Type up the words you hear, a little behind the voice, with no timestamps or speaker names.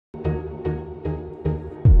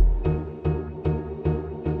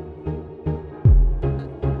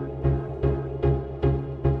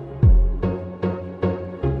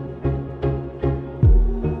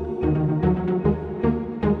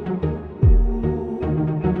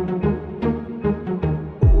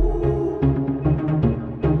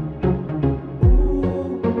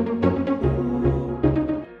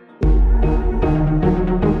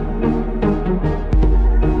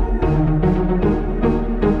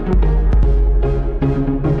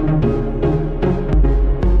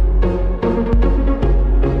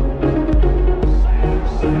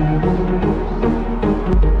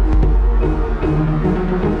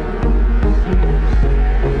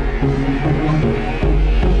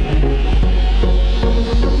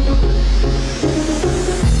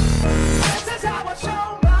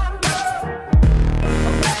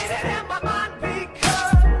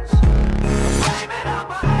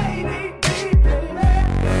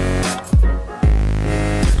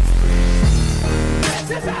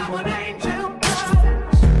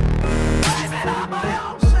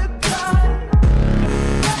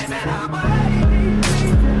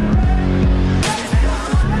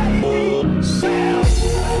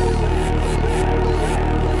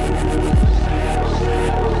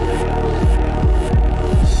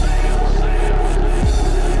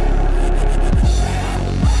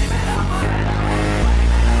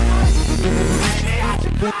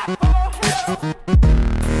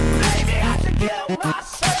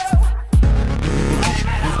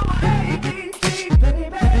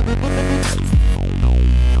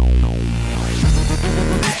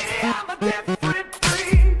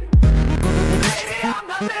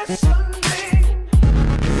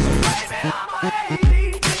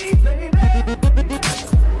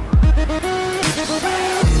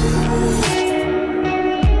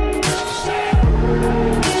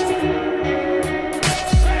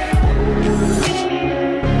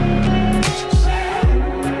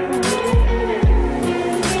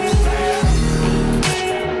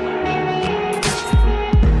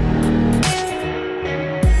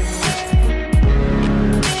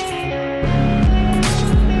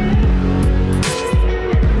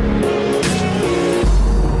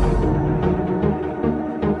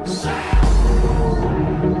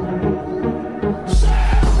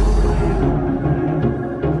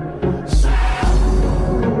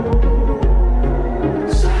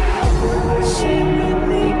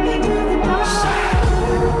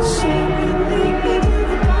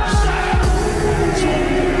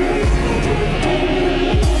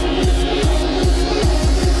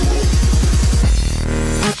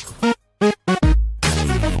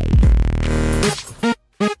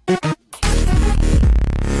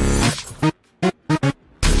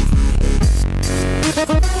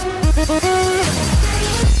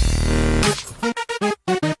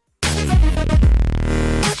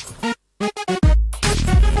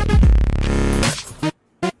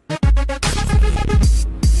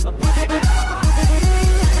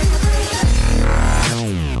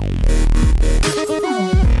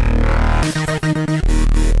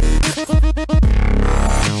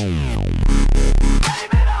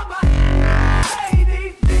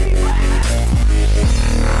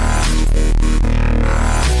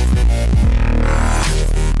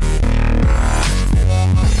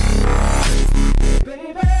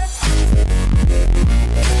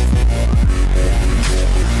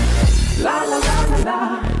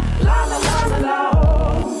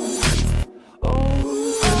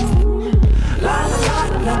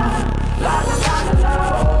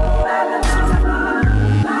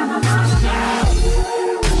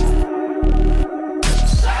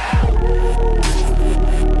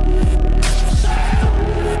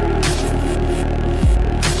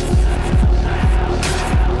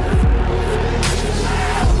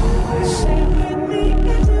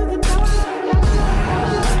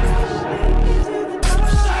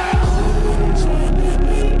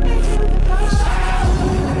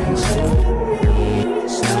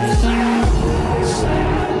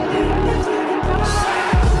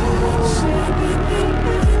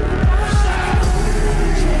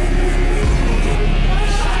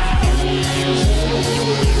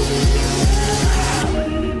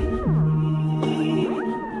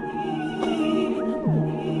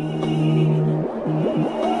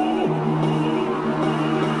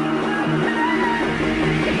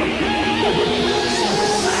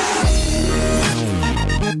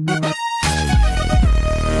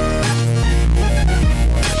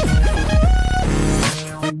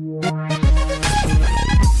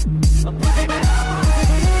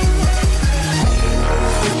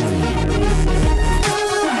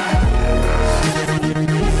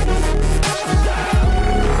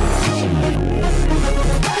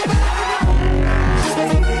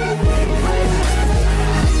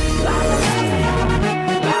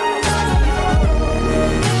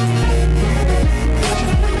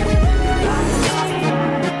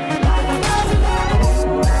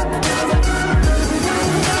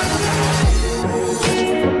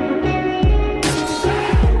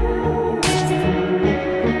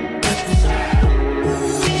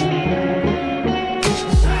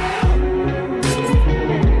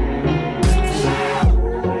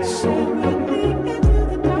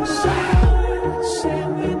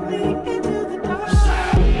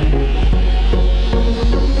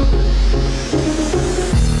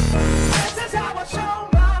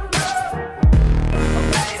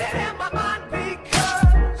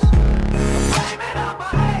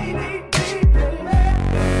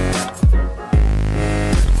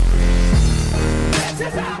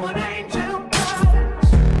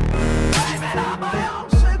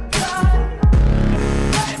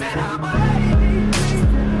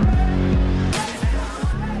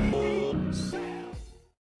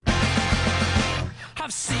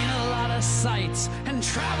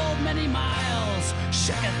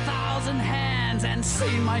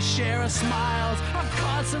seen my share of smiles. I've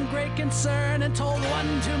caused some great concern and told one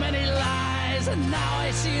too many lies. And now I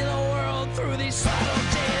see the world through these subtle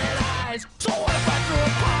jaded eyes. So what if I threw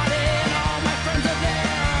a party and all my friends are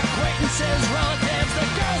there? Acquaintances, relatives,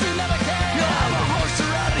 the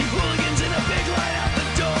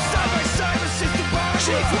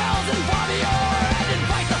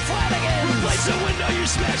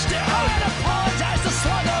I'd apologize to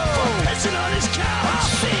Sluggo for pissing on his couch. I'll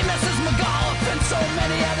see Mrs. McAuliffe and so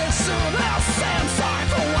many others soon. I'll say I'm sorry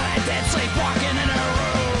for what I did sleepwalking in her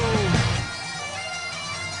room.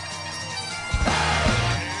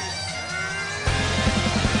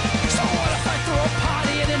 So what if I threw a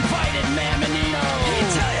party and invited Mamonito? He'd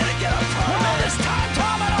tell you to get a permit. Well, this time,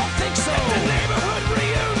 Tom, I don't think so. At the neighborhood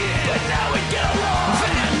reunion. But now we'd get along.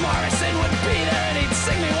 Van Morrison would be there and he'd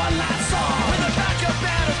sing me one last song. With a backup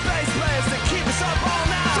band of bass players to keep us up all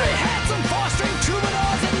night. 3 handsome 4-string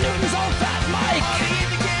troubadours and Newton's old fat Mike. Party in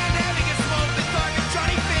the can, having a smoke, the thug of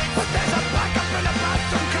Johnny Fitz. But there's a backup in the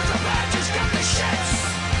bathroom cause the badger's got the shits.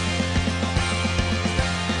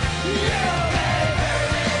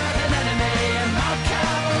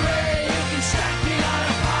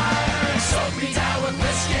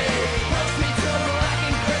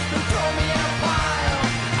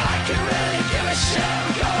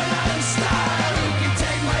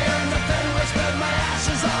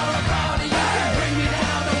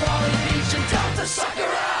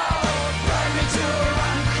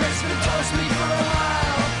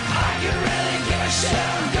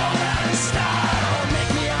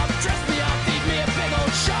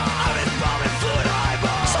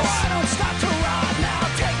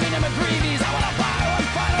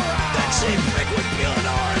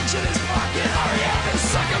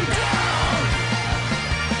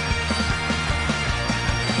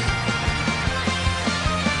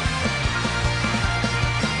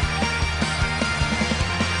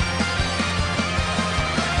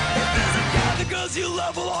 You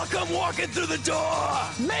love will all come walking through the door.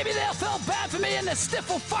 Maybe they'll feel bad for me and the stiff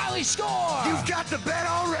will finally score. You've got the bet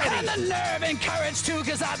already. And the nerve and courage too,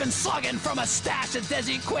 cause I've been slugging from a stash of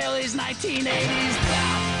Desi Quayle's 1980s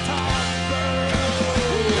bathtub brew.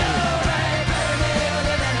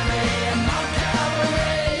 And Mount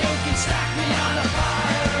Calvary, you can stack me on a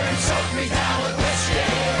fire and soak me down with whiskey.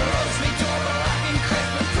 Roast me to a black and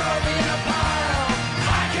crisp and throw me in a pile.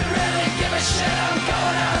 I can really give a shit, I'm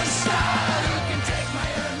going out of style.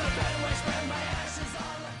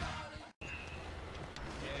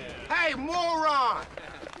 Hey, moron!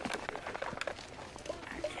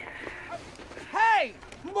 Hey,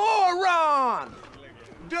 moron!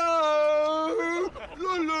 Dude,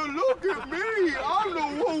 look at me! I'm the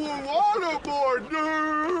one with waterboard,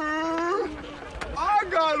 dude! I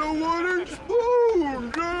got a wooden spoon,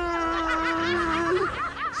 dude!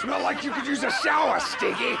 Smell like you could use a shower,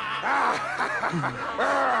 Stinky.